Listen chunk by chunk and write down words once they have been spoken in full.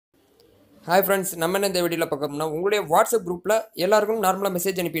Hi friends, நம்ம என்ன இந்த வீடியோவில் பார்க்கணும்னா உங்களுடைய வாட்ஸ்அப் குரூப்பில் எல்லாருக்கும் நார்மலாக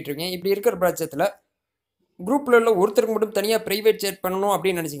மெசேஜ் அனுப்பிட்டுருக்கீங்க. இப்படி இருக்கிற பட்சத்தில் குரூப்பில் உள்ள ஒருத்தருக்கு மட்டும் தனியாக ப்ரைவேட் சேட் பண்ணணும்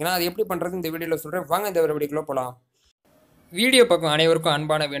அப்படின்னு நினச்சிங்கன்னா அது எப்படி பண்ணுறது இந்த வீடியோவில் சொல்கிறேன். வாங்க இந்த ஒரு வீடியோக்குள்ளே போகலாம். வீடியோ பார்க்கும் அனைவருக்கும்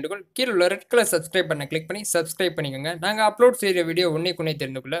அன்பான வேண்டுகோள், கீழே உள்ள ரெட் கலர் சப்ஸ்கிரைப் பண்ண கிளிக் பண்ணி சப்ஸ்கிரைப் பண்ணிக்கோங்க. நாங்கள் அப்லோட் செய்கிற வீடியோ உன்னை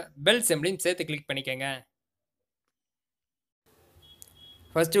தெரிந்துக்குள்ள பெல் சிம்பிளையும் சேர்த்து கிளிக் பண்ணிக்கோங்க.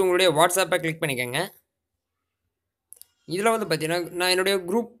 ஃபஸ்ட்டு உங்களுடைய வாட்ஸ்அப்பை கிளிக் பண்ணிக்கோங்க. இதில் வந்து பார்த்தீங்கன்னா நான் என்னுடைய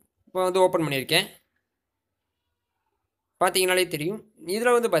குரூப் வந்து ஓப்பன் பண்ணியிருக்கேன். பார்த்தீங்கனாலே தெரியும்.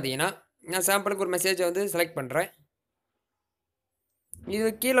 இதில் வந்து பார்த்தீங்கன்னா நான் சாம்பிளுக்கு ஒரு மெசேஜை வந்து செலக்ட் பண்ணுறேன். இது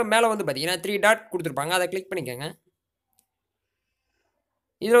கீழே மேலே வந்து பார்த்தீங்கன்னா 3 டாட் கொடுத்துருப்பாங்க, அதை கிளிக் பண்ணிக்கோங்க.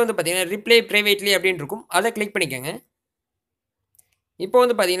 இதில் வந்து பார்த்தீங்கன்னா ரிப்ளை ப்ரைவேட்லி அப்படின்னு இருக்கும், அதை கிளிக் பண்ணிக்கோங்க. இப்போ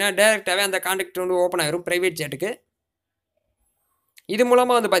வந்து பார்த்தீங்கன்னா டேரெக்டாகவே அந்த கான்டாக்ட் வந்து ஓப்பன் ஆகிரும் ப்ரைவேட் சேட்டுக்கு. இது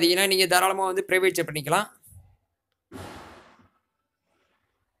மூலமாக வந்து பார்த்தீங்கன்னா நீங்கள் தாராளமாக வந்து ப்ரைவேட் சேட் பண்ணிக்கலாம்.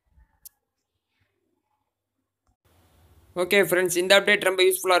 ஓகே ஃப்ரெண்ட்ஸ், இந்த அப்டேட் ரொம்ப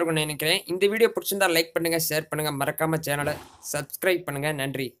யூஸ்ஃபுல்லாக இருக்கும்னு நினைக்கிறேன். இந்த வீடியோ பிடிச்சிருந்தா லைக் பண்ணுங்கள், ஷேர் பண்ணுங்கள், மறக்காமல் சேனலை சப்ஸ்கிரைப் பண்ணுங்கள்.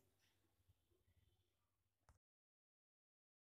 நன்றி.